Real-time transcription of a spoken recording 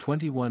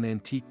21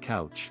 Antique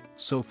Couch,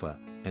 Sofa,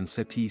 and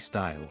Settee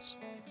Styles.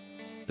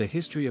 The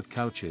history of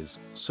couches,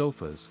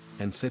 sofas,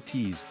 and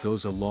settees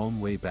goes a long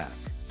way back.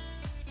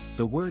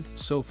 The word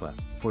sofa,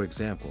 for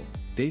example,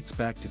 dates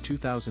back to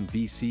 2000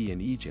 BC in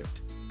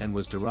Egypt, and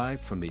was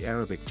derived from the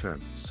Arabic term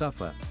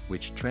sufa,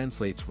 which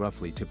translates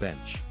roughly to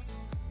bench.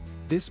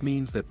 This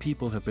means that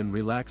people have been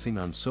relaxing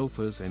on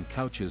sofas and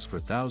couches for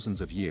thousands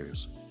of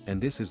years,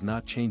 and this is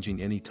not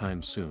changing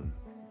anytime soon.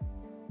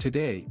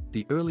 Today,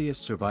 the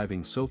earliest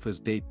surviving sofas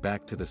date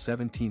back to the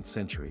 17th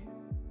century.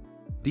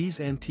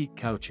 These antique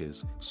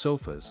couches,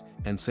 sofas,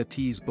 and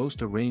settees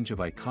boast a range of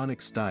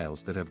iconic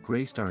styles that have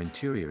graced our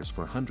interiors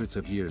for hundreds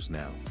of years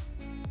now.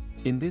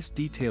 In this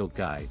detailed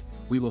guide,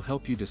 we will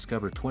help you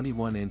discover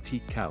 21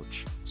 antique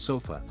couch,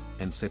 sofa,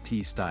 and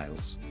settee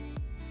styles.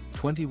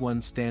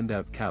 21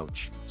 standout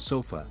couch,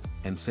 sofa,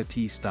 and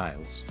settee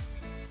styles.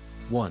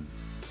 1.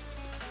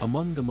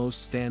 Among the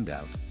most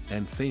standout,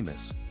 and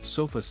famous,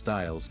 sofa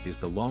styles is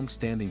the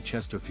long-standing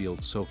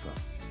Chesterfield sofa.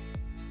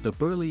 The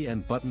burly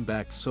and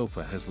button-backed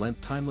sofa has lent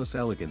timeless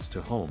elegance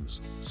to homes,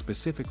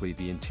 specifically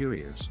the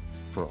interiors,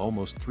 for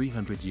almost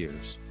 300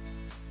 years.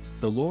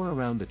 The lore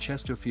around the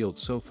Chesterfield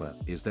sofa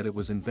is that it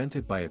was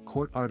invented by a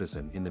court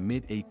artisan in the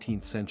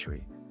mid-18th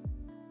century.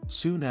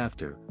 Soon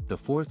after, the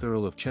 4th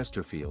Earl of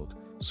Chesterfield,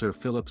 Sir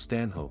Philip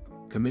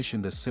Stanhope,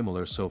 commissioned a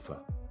similar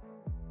sofa.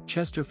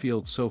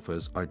 Chesterfield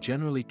sofas are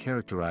generally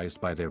characterized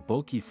by their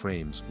bulky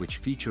frames which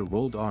feature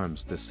rolled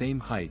arms the same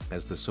height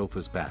as the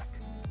sofa's back.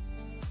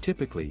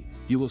 Typically,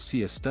 you will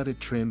see a studded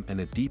trim and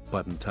a deep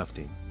button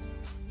tufting.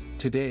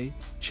 Today,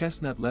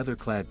 chestnut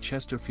leather-clad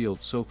Chesterfield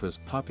sofas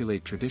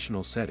populate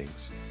traditional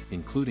settings,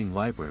 including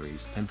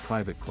libraries and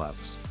private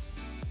clubs.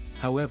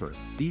 However,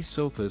 these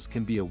sofas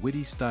can be a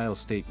witty style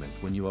statement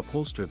when you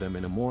upholster them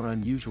in a more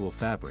unusual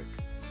fabric.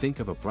 Think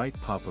of a bright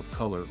pop of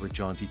color or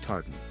jaunty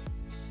tartan.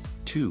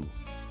 2.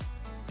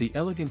 The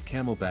elegant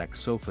camelback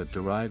sofa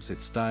derives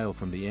its style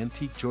from the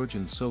antique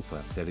Georgian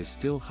sofa that is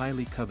still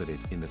highly coveted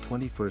in the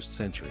 21st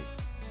century.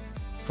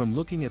 From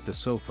looking at the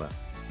sofa,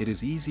 it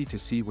is easy to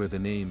see where the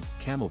name,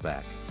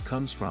 camelback,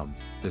 comes from.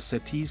 The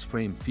settee's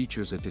frame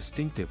features a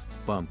distinctive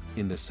bump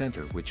in the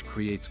center which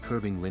creates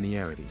curving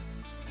linearity.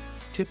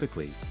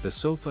 Typically, the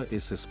sofa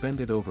is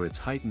suspended over its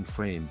heightened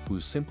frame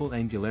whose simple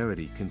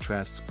angularity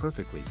contrasts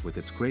perfectly with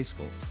its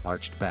graceful,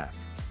 arched back.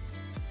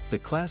 The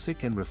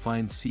classic and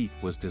refined seat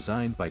was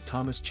designed by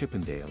Thomas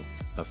Chippendale,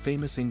 a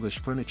famous English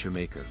furniture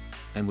maker,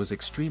 and was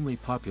extremely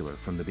popular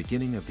from the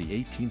beginning of the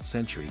 18th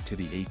century to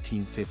the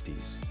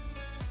 1850s.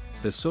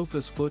 The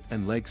sofa's foot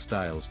and leg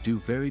styles do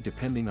vary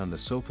depending on the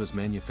sofa's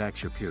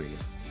manufacture period.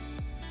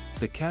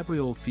 The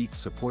cabriole feet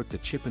support the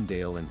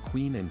Chippendale and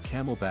Queen and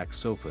Camelback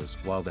sofas,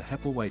 while the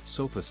Hepplewhite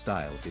sofa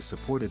style is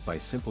supported by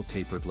simple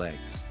tapered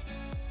legs.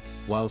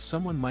 While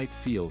someone might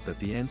feel that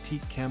the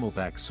antique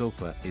Camelback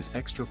sofa is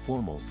extra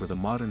formal for the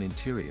modern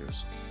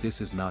interiors,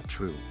 this is not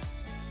true.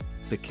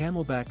 The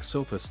Camelback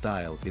sofa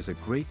style is a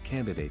great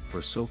candidate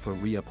for sofa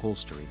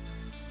reupholstery.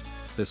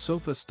 The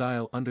sofa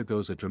style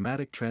undergoes a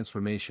dramatic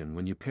transformation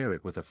when you pair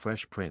it with a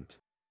fresh print.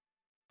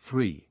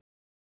 3.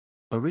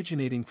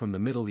 Originating from the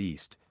Middle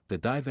East, the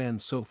divan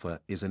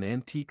sofa is an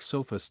antique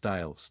sofa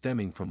style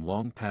stemming from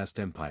long past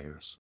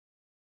empires.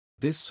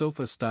 This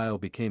sofa style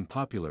became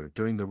popular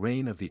during the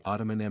reign of the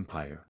Ottoman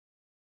Empire.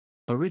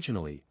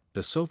 Originally,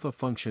 the sofa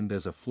functioned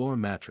as a floor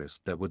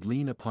mattress that would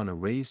lean upon a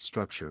raised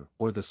structure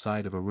or the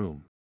side of a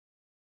room.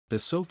 The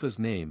sofa's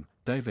name,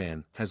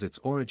 divan, has its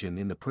origin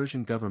in the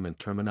Persian government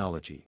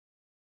terminology.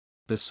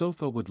 The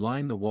sofa would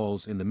line the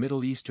walls in the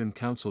Middle Eastern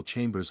council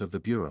chambers of the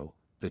bureau.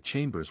 The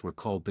chambers were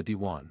called the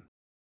diwan.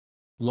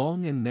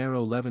 Long and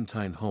narrow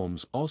Levantine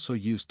homes also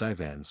used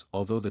divans,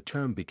 although the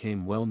term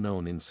became well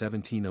known in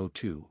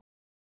 1702.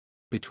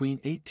 Between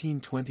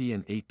 1820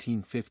 and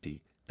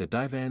 1850, the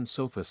divan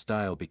sofa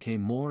style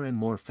became more and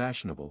more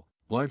fashionable,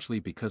 largely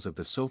because of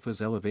the sofa's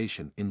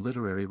elevation in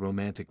literary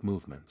romantic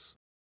movements.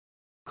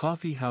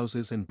 Coffee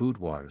houses and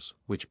boudoirs,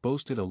 which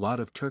boasted a lot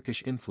of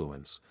Turkish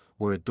influence,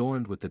 were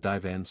adorned with the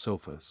divan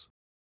sofas.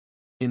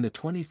 In the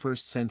 21st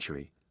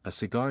century, a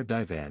cigar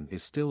divan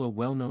is still a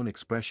well-known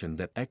expression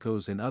that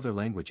echoes in other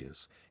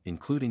languages,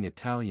 including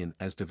Italian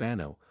as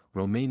divano,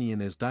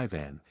 Romanian as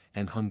divan,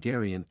 and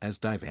Hungarian as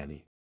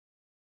divani.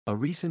 A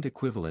recent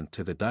equivalent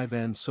to the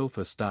divan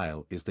sofa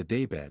style is the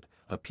daybed,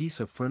 a piece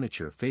of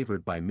furniture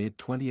favored by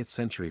mid-20th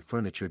century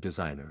furniture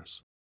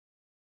designers.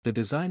 The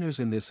designers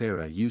in this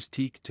era used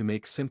teak to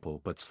make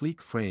simple but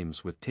sleek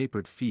frames with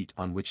tapered feet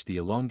on which the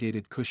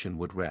elongated cushion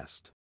would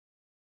rest.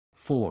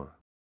 4.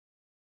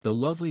 The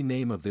lovely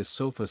name of this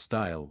sofa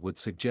style would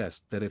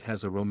suggest that it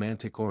has a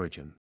romantic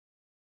origin.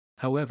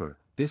 However,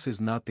 this is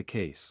not the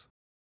case.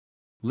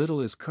 Little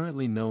is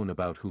currently known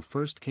about who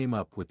first came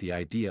up with the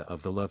idea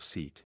of the love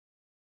seat.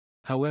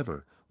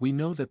 However, we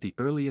know that the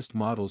earliest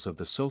models of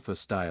the sofa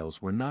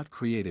styles were not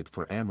created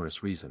for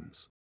amorous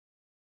reasons.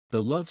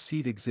 The love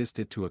seat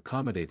existed to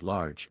accommodate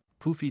large,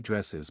 poofy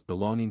dresses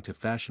belonging to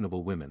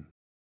fashionable women.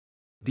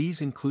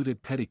 These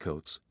included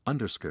petticoats,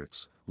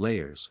 underskirts,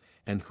 layers,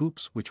 and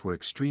hoops which were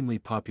extremely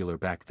popular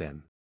back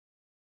then.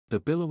 The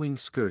billowing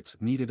skirts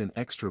needed an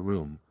extra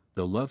room,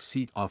 the love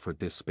seat offered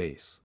this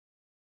space.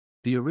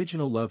 The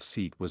original love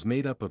seat was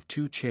made up of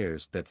two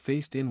chairs that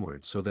faced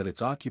inward so that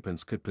its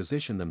occupants could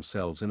position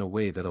themselves in a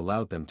way that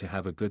allowed them to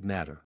have a good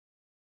natter.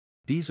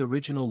 These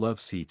original love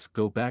seats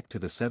go back to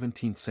the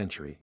 17th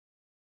century.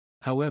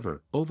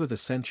 However, over the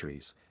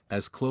centuries,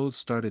 as clothes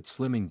started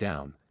slimming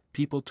down,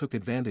 people took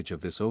advantage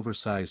of this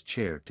oversized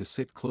chair to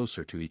sit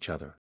closer to each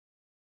other.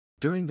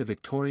 During the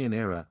Victorian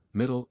era,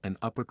 middle and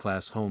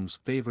upper-class homes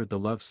favored the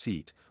love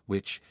seat,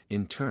 which,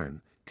 in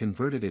turn,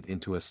 converted it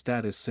into a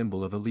status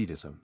symbol of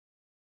elitism.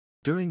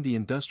 During the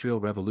Industrial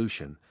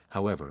Revolution,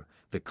 however,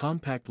 the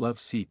compact love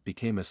seat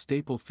became a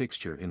staple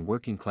fixture in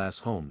working-class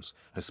homes,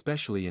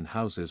 especially in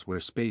houses where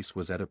space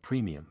was at a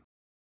premium.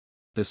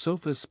 The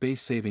sofa's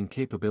space-saving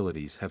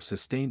capabilities have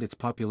sustained its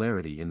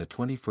popularity in the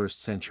 21st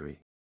century.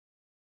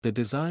 The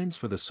designs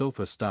for the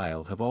sofa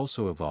style have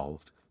also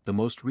evolved. The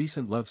most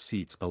recent love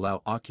seats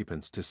allow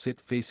occupants to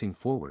sit facing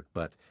forward,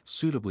 but,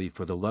 suitably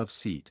for the love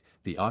seat,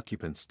 the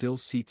occupants still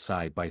seat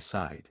side by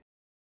side.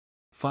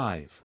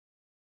 5.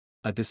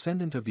 A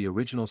descendant of the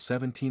original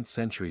 17th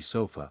century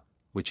sofa,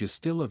 which is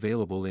still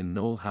available in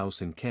Knowle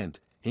House in Kent,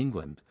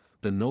 England,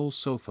 the Knowle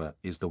sofa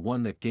is the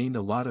one that gained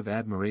a lot of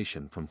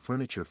admiration from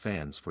furniture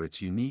fans for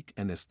its unique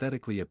and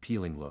aesthetically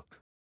appealing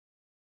look.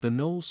 The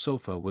Knowle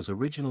sofa was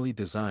originally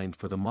designed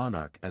for the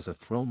monarch as a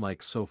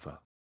throne-like sofa.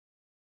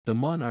 The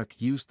monarch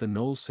used the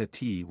Knowle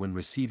settee when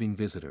receiving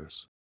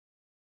visitors.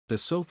 The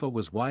sofa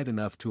was wide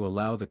enough to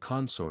allow the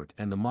consort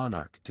and the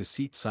monarch to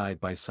seat side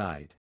by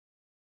side.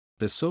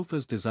 The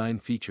sofa's design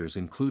features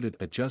included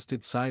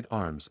adjusted side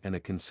arms and a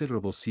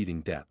considerable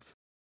seating depth.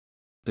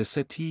 The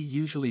settee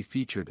usually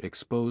featured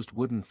exposed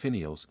wooden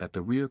finials at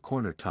the rear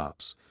corner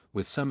tops,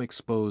 with some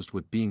exposed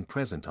wood being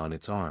present on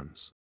its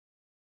arms.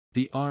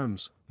 The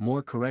arms,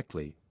 more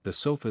correctly, the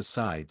sofa's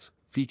sides,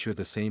 feature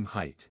the same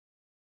height.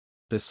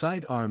 The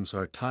side arms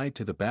are tied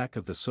to the back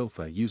of the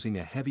sofa using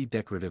a heavy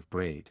decorative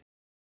braid.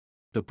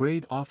 The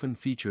braid often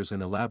features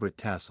an elaborate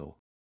tassel.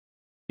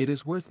 It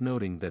is worth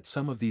noting that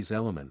some of these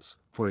elements,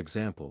 for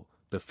example,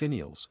 the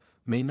finials,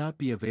 may not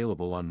be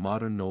available on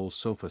modern Knowle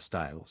sofa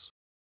styles.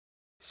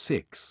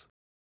 6.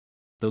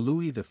 The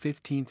Louis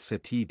XV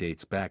settee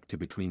dates back to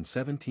between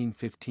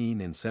 1715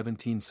 and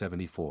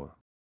 1774.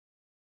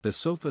 The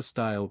sofa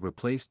style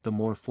replaced the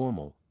more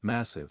formal,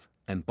 massive,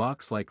 and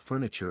box-like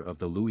furniture of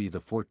the Louis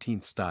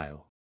XIV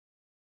style.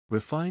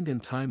 Refined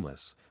and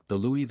timeless, the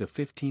Louis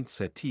XV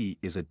settee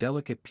is a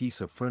delicate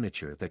piece of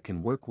furniture that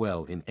can work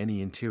well in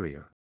any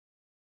interior.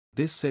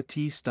 This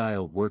settee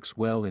style works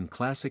well in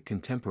classic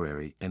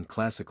contemporary and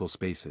classical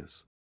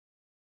spaces.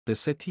 The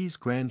settee's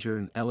grandeur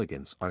and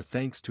elegance are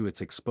thanks to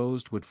its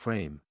exposed wood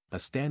frame, a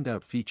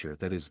standout feature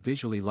that is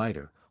visually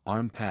lighter,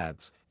 arm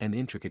pads, and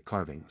intricate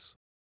carvings.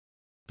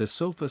 The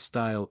sofa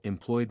style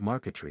employed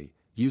marquetry,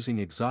 using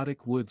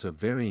exotic woods of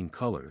varying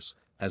colors,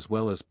 as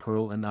well as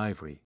pearl and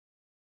ivory.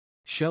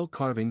 Shell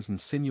carvings and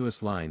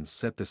sinuous lines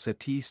set the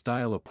settee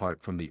style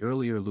apart from the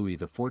earlier Louis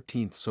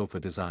XIV sofa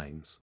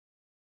designs.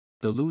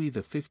 The Louis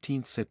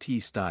XV settee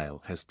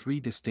style has three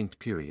distinct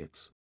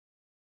periods.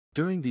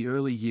 During the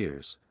early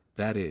years,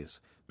 that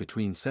is,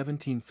 between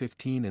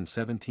 1715 and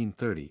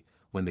 1730,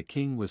 when the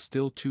king was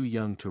still too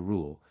young to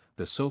rule,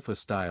 the sofa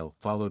style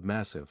followed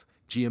massive,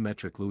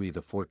 geometric Louis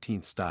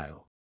XIV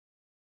style.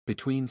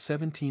 Between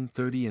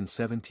 1730 and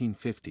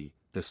 1750,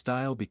 the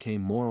style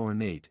became more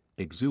ornate,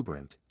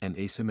 exuberant, and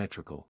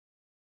asymmetrical.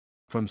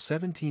 From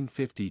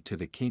 1750 to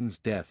the king's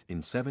death in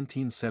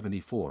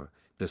 1774,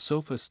 the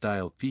sofa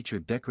style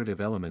featured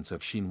decorative elements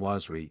of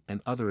chinoiserie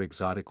and other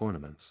exotic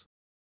ornaments.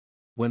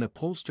 When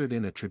upholstered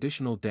in a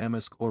traditional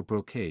damask or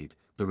brocade,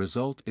 the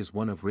result is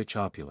one of rich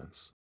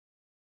opulence.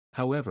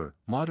 However,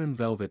 modern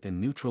velvet and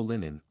neutral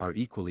linen are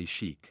equally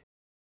chic.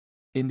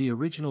 In the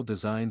original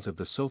designs of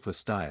the sofa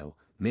style,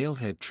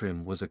 nailhead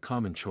trim was a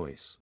common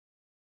choice.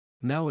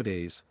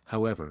 Nowadays,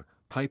 however,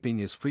 piping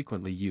is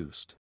frequently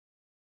used.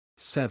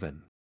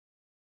 7.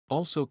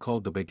 Also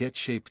called the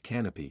baguette-shaped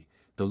canopy,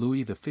 the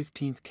Louis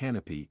XV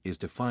canopy is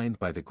defined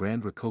by the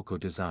Grand Rococo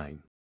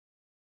design.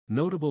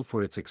 Notable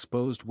for its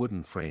exposed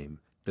wooden frame,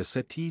 the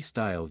settee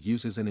style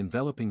uses an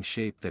enveloping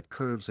shape that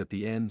curves at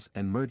the ends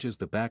and merges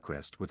the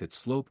backrest with its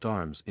sloped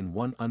arms in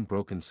one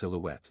unbroken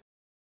silhouette.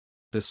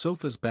 The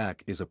sofa's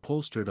back is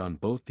upholstered on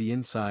both the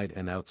inside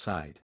and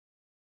outside.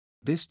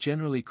 This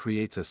generally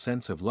creates a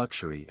sense of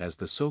luxury as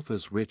the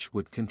sofa's rich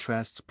wood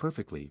contrasts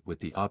perfectly with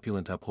the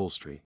opulent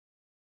upholstery.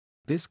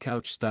 This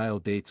couch style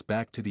dates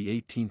back to the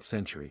 18th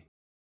century.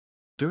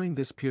 During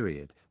this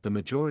period, the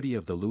majority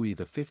of the Louis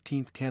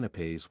XV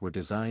canapés were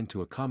designed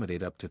to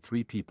accommodate up to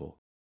 3 people.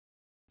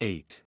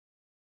 8.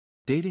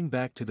 Dating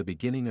back to the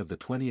beginning of the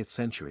 20th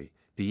century,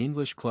 the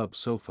English club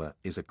sofa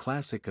is a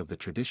classic of the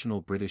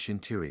traditional British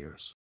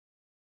interiors.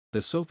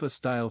 The sofa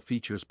style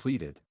features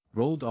pleated,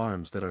 rolled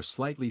arms that are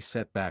slightly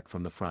set back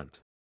from the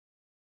front.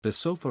 The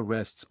sofa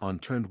rests on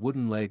turned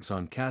wooden legs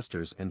on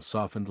casters and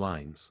softened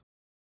lines.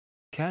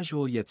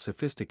 Casual yet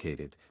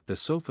sophisticated, the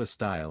sofa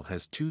style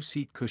has 2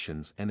 seat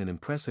cushions and an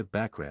impressive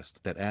backrest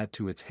that add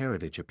to its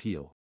heritage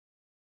appeal.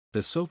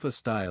 The sofa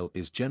style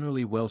is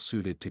generally well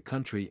suited to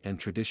country and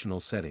traditional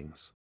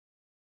settings.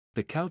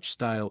 The couch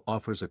style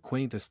offers a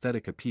quaint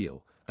aesthetic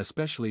appeal,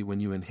 especially when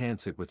you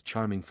enhance it with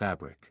charming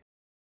fabric.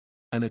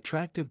 An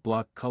attractive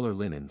block color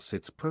linen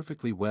sits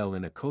perfectly well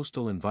in a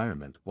coastal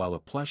environment, while a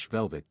plush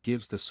velvet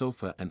gives the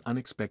sofa an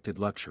unexpected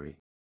luxury.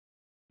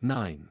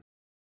 9.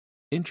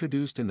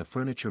 Introduced in the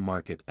furniture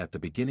market at the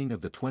beginning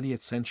of the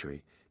 20th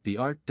century, the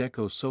Art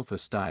Deco sofa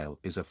style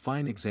is a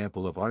fine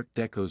example of Art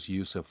Deco's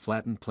use of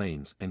flattened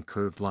planes and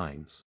curved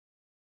lines.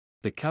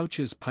 The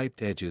couch's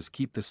piped edges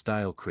keep the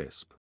style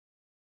crisp.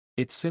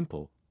 Its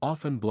simple,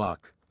 often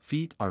block,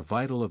 feet are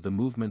vital of the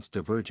movement's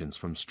divergence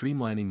from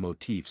streamlining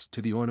motifs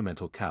to the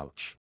ornamental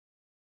couch.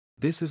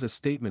 This is a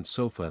statement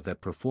sofa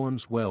that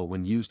performs well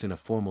when used in a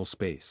formal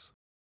space.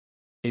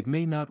 It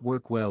may not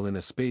work well in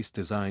a space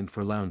designed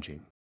for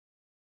lounging.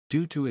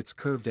 Due to its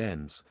curved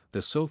ends,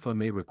 the sofa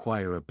may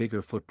require a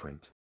bigger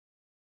footprint.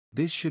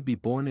 This should be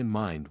borne in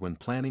mind when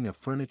planning a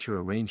furniture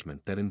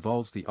arrangement that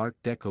involves the Art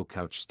Deco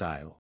couch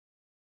style.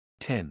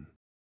 10.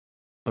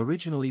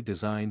 Originally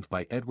designed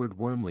by Edward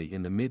Wormley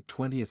in the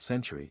mid-20th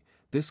century,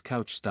 this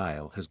couch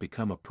style has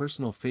become a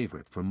personal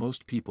favorite for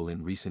most people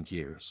in recent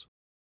years.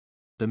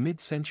 The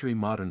mid-century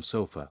modern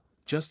sofa,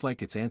 just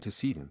like its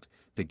antecedent,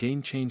 the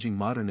game-changing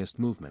modernist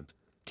movement,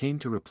 came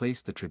to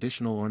replace the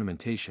traditional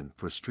ornamentation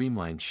for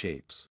streamlined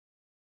shapes.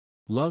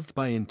 Loved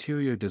by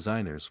interior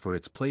designers for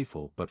its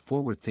playful but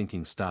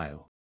forward-thinking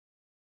style.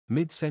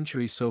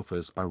 Mid-century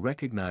sofas are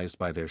recognized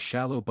by their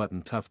shallow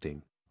button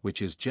tufting,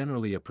 which is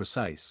generally a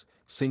precise,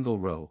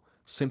 single-row,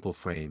 simple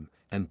frame,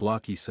 and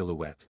blocky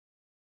silhouette.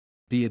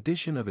 The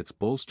addition of its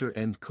bolster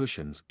end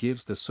cushions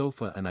gives the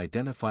sofa an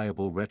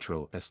identifiable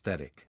retro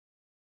aesthetic.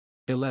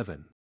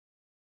 11.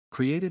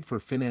 Created for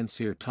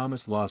financier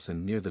Thomas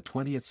Lawson near the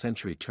 20th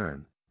century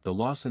turn, the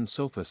Lawson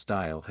sofa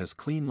style has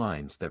clean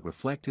lines that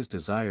reflect his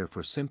desire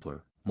for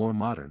simpler, more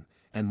modern,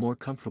 and more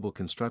comfortable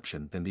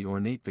construction than the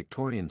ornate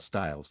Victorian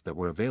styles that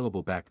were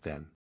available back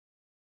then.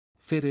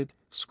 Fitted,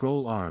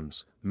 scroll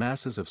arms,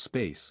 masses of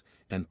space,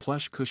 and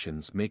plush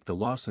cushions make the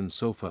Lawson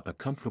sofa a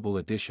comfortable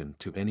addition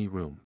to any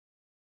room.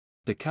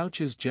 The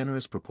couch's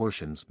generous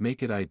proportions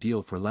make it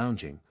ideal for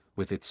lounging,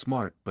 with its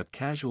smart but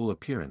casual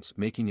appearance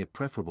making it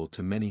preferable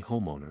to many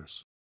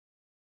homeowners.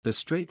 The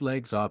straight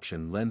legs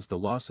option lends the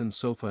Lawson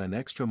sofa an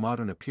extra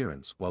modern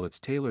appearance, while its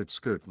tailored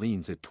skirt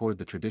leans it toward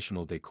the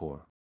traditional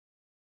decor.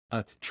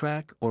 A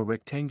track or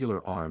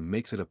rectangular arm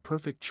makes it a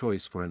perfect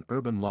choice for an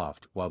urban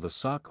loft, while the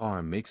sock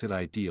arm makes it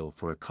ideal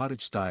for a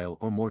cottage style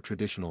or more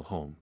traditional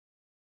home.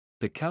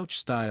 The couch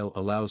style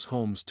allows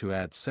homes to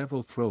add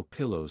several throw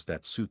pillows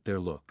that suit their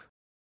look.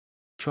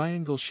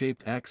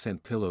 Triangle-shaped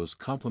accent pillows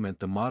complement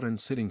the modern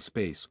sitting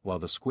space, while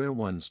the square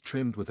ones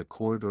trimmed with a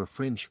cord or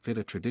fringe fit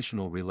a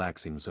traditional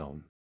relaxing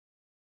zone.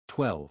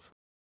 12.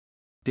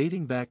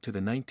 Dating back to the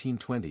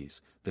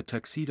 1920s, the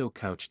tuxedo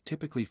couch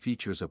typically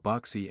features a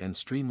boxy and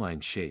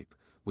streamlined shape,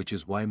 which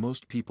is why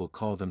most people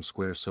call them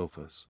square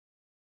sofas.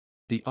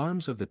 The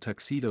arms of the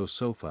tuxedo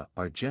sofa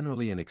are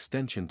generally an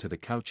extension to the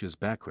couch's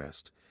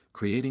backrest,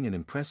 creating an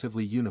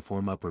impressively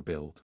uniform upper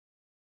build.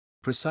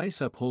 Precise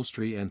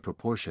upholstery and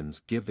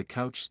proportions give the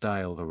couch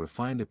style a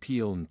refined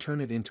appeal and turn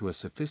it into a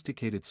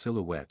sophisticated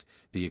silhouette,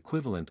 the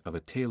equivalent of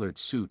a tailored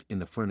suit in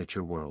the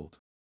furniture world.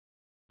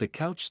 The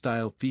couch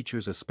style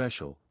features a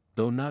special,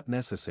 though not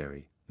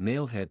necessary,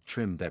 nailhead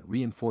trim that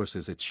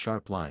reinforces its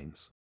sharp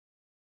lines.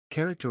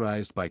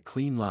 Characterized by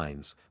clean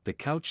lines, the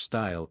couch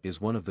style is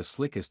one of the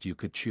slickest you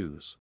could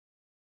choose.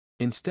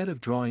 Instead of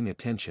drawing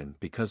attention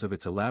because of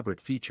its elaborate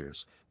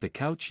features, the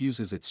couch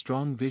uses its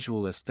strong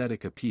visual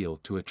aesthetic appeal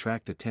to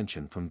attract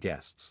attention from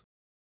guests.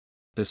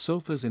 The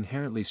sofa's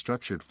inherently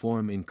structured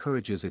form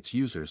encourages its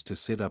users to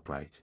sit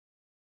upright.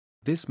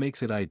 This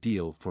makes it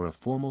ideal for a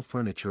formal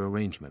furniture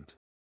arrangement.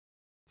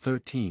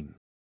 13.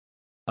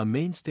 A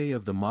mainstay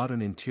of the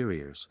modern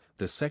interiors,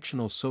 the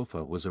sectional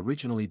sofa was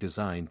originally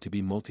designed to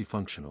be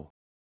multifunctional.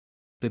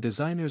 The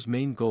designer's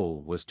main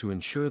goal was to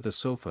ensure the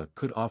sofa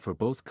could offer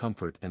both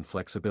comfort and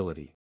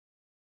flexibility.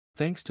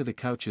 Thanks to the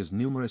couch's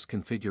numerous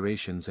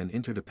configurations and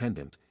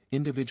interdependent,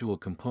 individual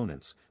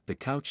components, the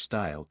couch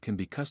style can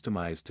be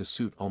customized to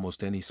suit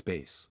almost any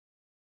space.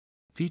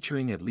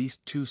 Featuring at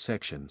least two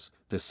sections,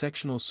 the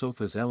sectional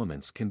sofa's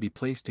elements can be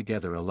placed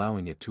together,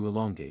 allowing it to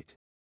elongate.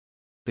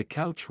 The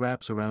couch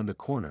wraps around a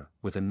corner,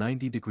 with a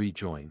 90-degree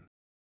join.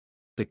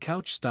 The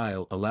couch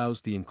style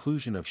allows the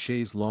inclusion of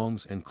chaise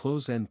longues and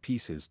close-end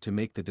pieces to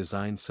make the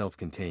design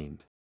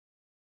self-contained.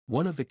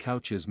 One of the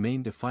couch's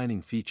main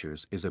defining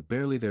features is a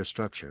barely there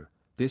structure.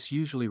 This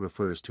usually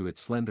refers to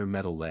its slender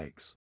metal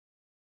legs.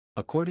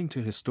 According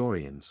to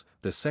historians,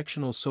 the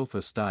sectional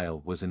sofa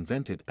style was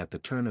invented at the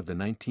turn of the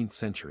 19th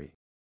century.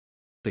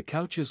 The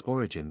couch's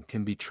origin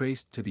can be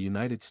traced to the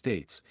United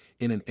States,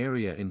 in an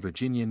area in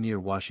Virginia near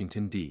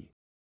Washington,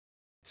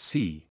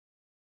 D.C.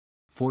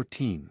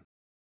 14.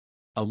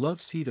 A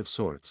love seat of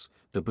sorts,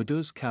 the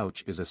boudouz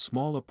couch is a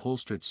small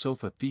upholstered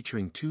sofa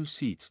featuring two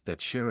seats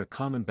that share a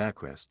common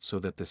backrest so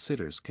that the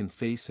sitters can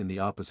face in the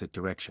opposite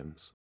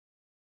directions.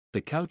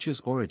 The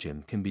couch's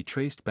origin can be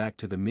traced back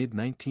to the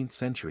mid-19th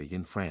century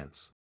in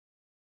France.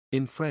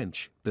 In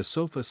French, the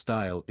sofa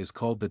style is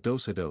called the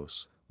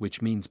dos-à-dos,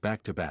 which means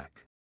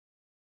back-to-back.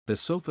 The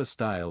sofa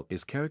style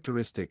is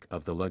characteristic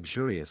of the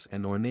luxurious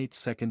and ornate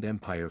Second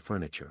Empire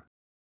furniture.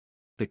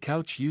 The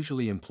couch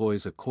usually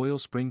employs a coil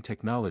spring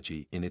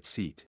technology in its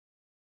seat.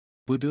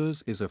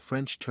 Boudeuse is a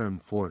French term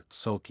for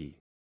sulky.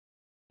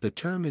 The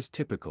term is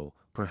typical,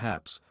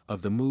 perhaps,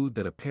 of the mood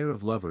that a pair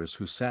of lovers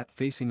who sat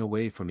facing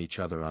away from each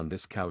other on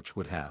this couch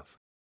would have.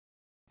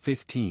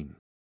 15.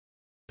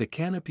 The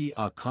canapé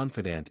à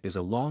confidant is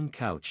a long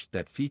couch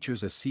that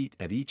features a seat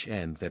at each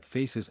end that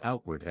faces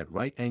outward at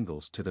right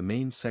angles to the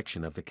main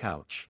section of the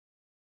couch.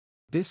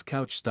 This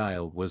couch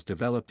style was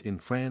developed in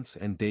France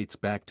and dates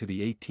back to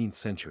the 18th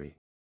century.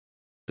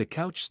 The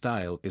couch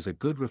style is a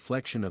good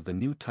reflection of the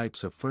new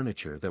types of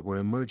furniture that were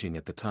emerging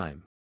at the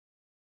time.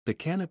 The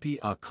canapé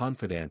à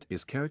confidant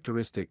is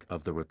characteristic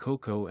of the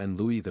Rococo and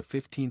Louis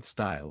XV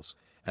styles,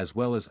 as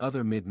well as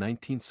other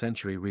mid-19th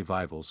century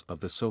revivals of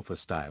the sofa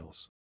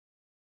styles.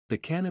 The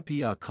canapé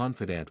à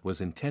confidant was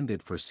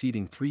intended for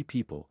seating 3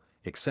 people,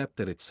 except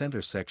that its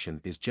center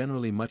section is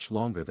generally much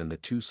longer than the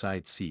 2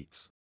 side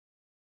seats.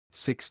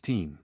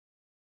 16.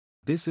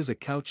 This is a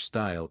couch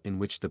style in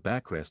which the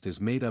backrest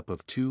is made up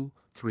of 2,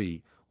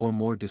 3, or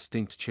more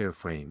distinct chair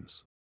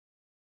frames.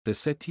 The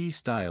settee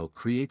style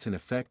creates an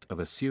effect of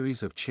a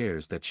series of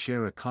chairs that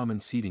share a common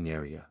seating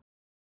area.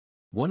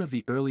 One of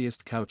the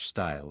earliest couch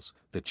styles,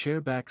 the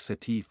chair-back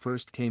settee,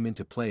 first came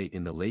into play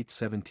in the late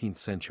 17th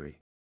century.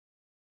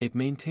 It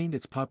maintained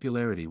its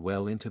popularity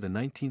well into the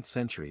 19th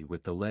century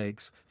with the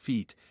legs,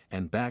 feet,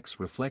 and backs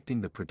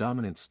reflecting the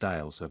predominant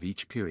styles of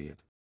each period.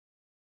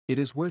 It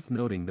is worth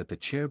noting that the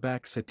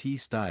chair-back settee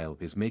style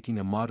is making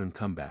a modern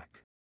comeback.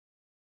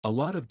 A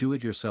lot of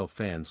do-it-yourself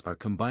fans are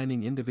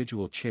combining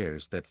individual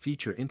chairs that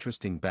feature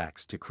interesting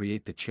backs to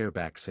create the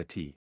chair-back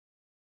settee.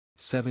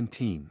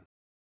 17.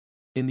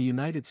 In the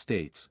United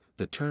States,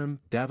 the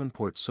term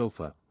Davenport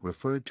sofa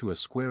referred to a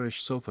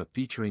squarish sofa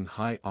featuring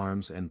high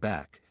arms and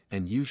back,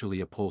 and usually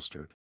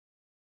upholstered.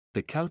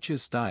 The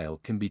couch's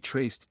style can be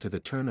traced to the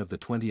turn of the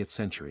 20th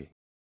century.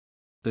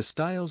 The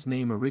style's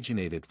name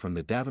originated from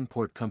the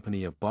Davenport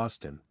Company of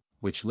Boston,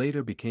 which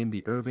later became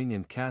the Irving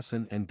and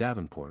Casson and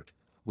Davenport,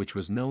 which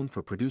was known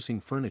for producing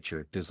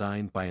furniture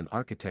designed by an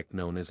architect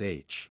known as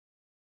H.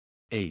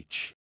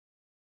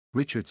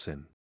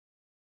 Richardson.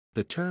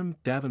 The term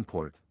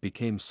Davenport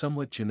became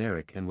somewhat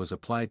generic and was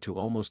applied to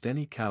almost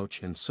any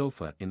couch and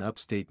sofa in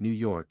upstate New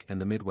York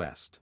and the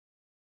Midwest.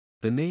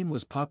 The name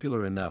was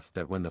popular enough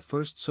that when the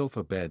first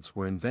sofa beds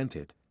were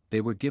invented,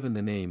 they were given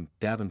the name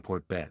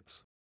Davenport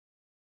beds.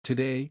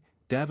 Today,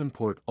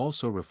 Davenport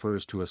also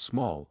refers to a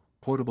small,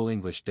 portable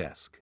English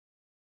desk.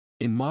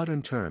 In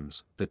modern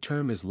terms, the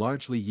term is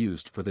largely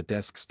used for the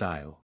desk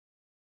style.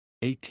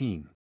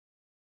 18.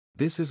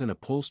 This is an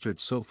upholstered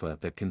sofa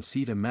that can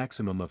seat a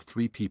maximum of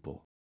 3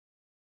 people.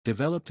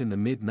 Developed in the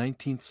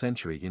mid-19th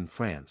century in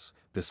France,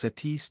 the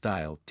settee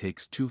style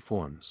takes 2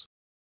 forms.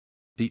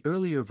 The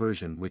earlier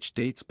version, which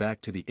dates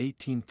back to the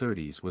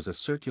 1830s, was a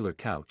circular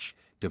couch,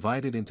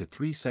 divided into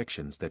 3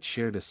 sections that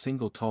shared a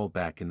single tall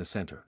back in the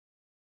center.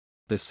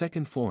 The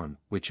second form,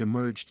 which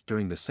emerged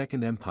during the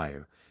Second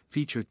Empire,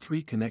 featured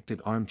 3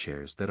 connected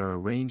armchairs that are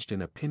arranged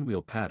in a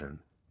pinwheel pattern.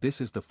 This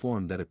is the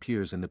form that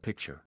appears in the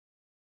picture.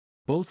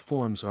 Both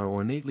forms are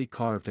ornately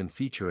carved and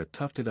feature a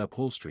tufted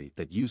upholstery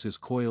that uses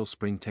coil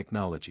spring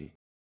technology.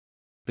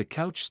 The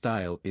couch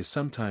style is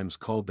sometimes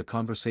called the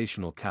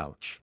conversational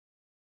couch.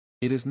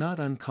 It is not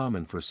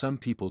uncommon for some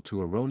people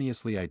to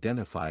erroneously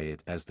identify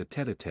it as the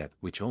tête-à-tête,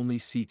 which only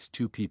seats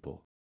 2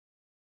 people.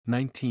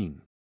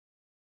 19.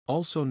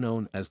 Also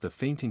known as the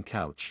fainting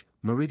couch,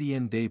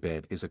 Méridien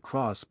daybed is a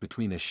cross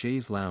between a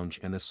chaise lounge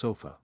and a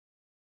sofa.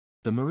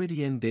 The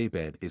Méridien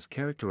daybed is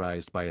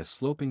characterized by a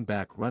sloping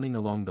back running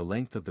along the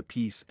length of the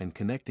piece and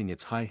connecting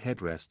its high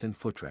headrest and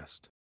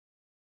footrest.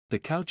 The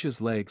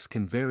couch's legs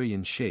can vary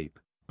in shape,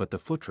 but the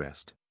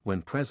footrest,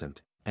 when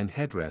present, and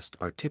headrest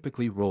are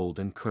typically rolled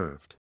and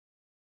curved.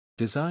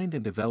 Designed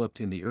and developed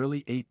in the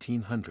early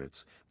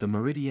 1800s, the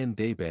Méridien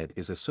daybed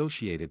is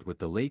associated with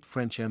the late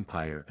French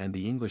Empire and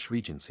the English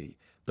Regency,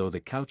 though the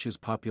couch's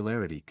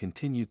popularity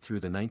continued through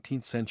the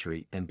 19th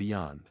century and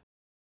beyond.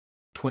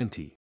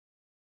 20.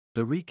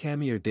 The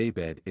Recamier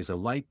daybed is a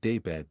light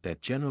daybed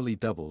that generally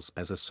doubles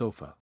as a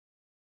sofa.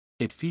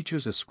 It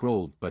features a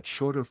scrolled but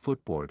shorter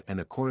footboard and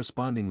a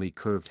correspondingly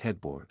curved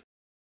headboard.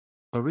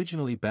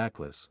 Originally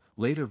backless,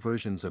 later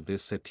versions of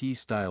this settee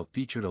style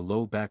featured a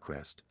low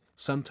backrest,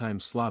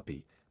 sometimes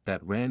sloppy,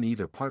 that ran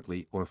either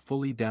partly or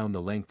fully down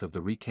the length of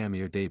the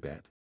Recamier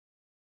daybed.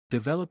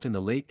 Developed in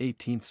the late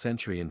 18th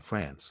century in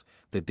France,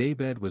 the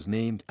daybed was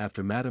named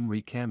after Madame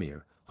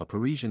Recamier, a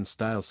Parisian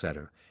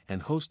style-setter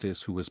and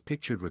hostess who was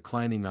pictured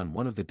reclining on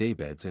one of the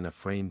daybeds in a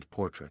framed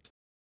portrait.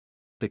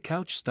 The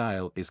couch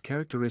style is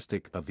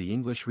characteristic of the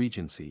English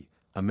Regency,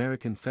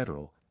 American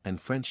Federal, and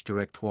French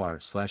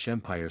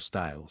Directoire/Empire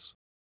styles.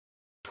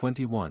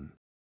 21.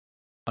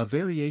 A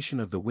variation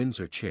of the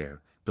Windsor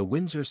chair, the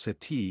Windsor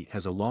settee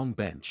has a long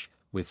bench,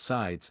 with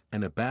sides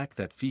and a back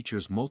that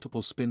features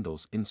multiple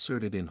spindles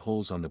inserted in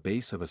holes on the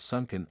base of a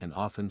sunken and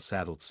often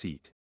saddled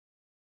seat.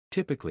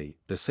 Typically,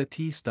 the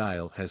settee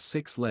style has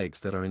 6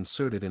 legs that are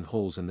inserted in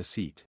holes in the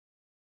seat.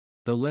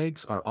 The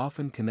legs are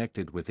often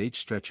connected with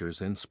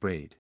H-stretchers and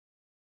sprayed.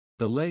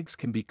 The legs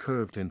can be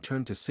curved and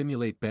turned to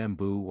simulate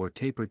bamboo or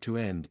tapered to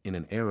end in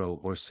an arrow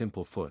or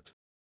simple foot.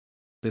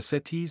 The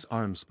settee's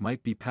arms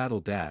might be paddle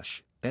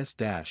dash, S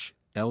dash,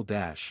 L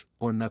dash,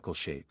 or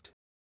knuckle-shaped.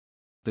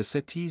 The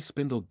settee's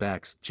spindled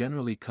backs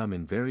generally come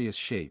in various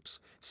shapes,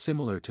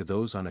 similar to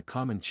those on a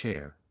common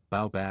chair,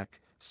 bow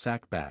back,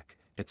 sack back,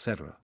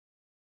 etc.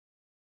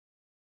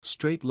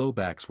 Straight low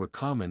backs were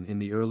common in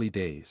the early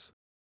days.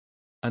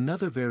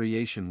 Another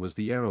variation was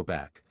the arrow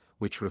back,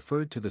 which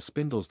referred to the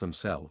spindles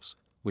themselves,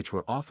 which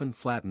were often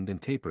flattened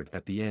and tapered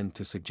at the end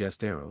to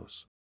suggest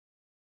arrows.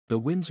 The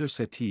Windsor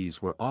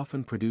settees were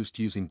often produced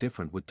using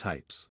different wood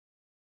types.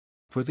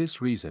 For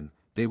this reason,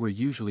 they were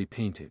usually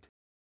painted.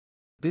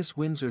 This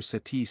Windsor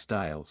settee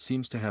style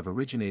seems to have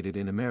originated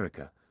in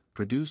America,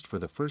 produced for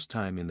the first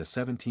time in the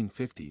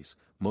 1750s,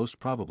 most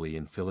probably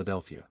in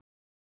Philadelphia.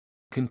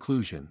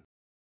 Conclusion.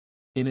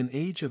 In an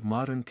age of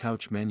modern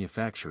couch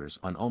manufacturers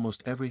on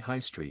almost every high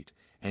street,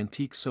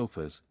 antique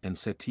sofas and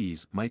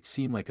settees might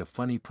seem like a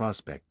funny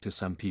prospect to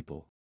some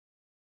people.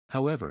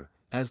 However,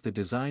 as the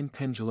design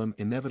pendulum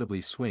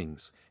inevitably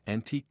swings,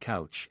 antique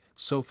couch,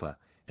 sofa,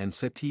 and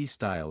settee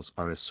styles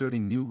are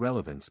asserting new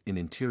relevance in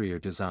interior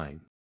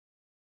design.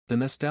 The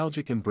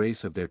nostalgic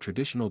embrace of their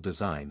traditional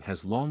design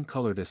has long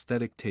colored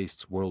aesthetic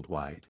tastes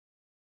worldwide.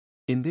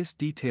 In this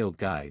detailed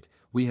guide,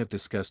 we have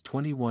discussed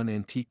 21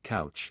 antique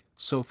couch,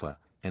 sofa,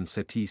 and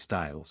settee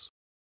styles.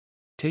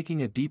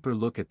 Taking a deeper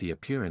look at the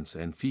appearance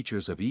and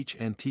features of each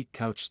antique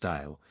couch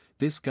style,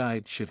 this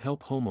guide should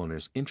help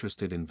homeowners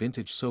interested in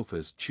vintage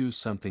sofas choose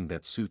something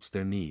that suits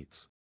their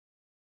needs.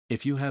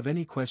 If you have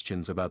any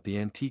questions about the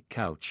antique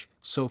couch,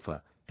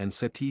 sofa, and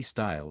settee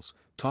styles,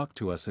 talk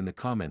to us in the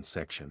comments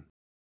section.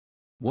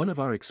 One of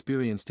our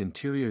experienced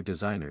interior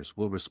designers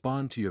will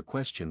respond to your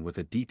question with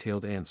a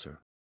detailed answer.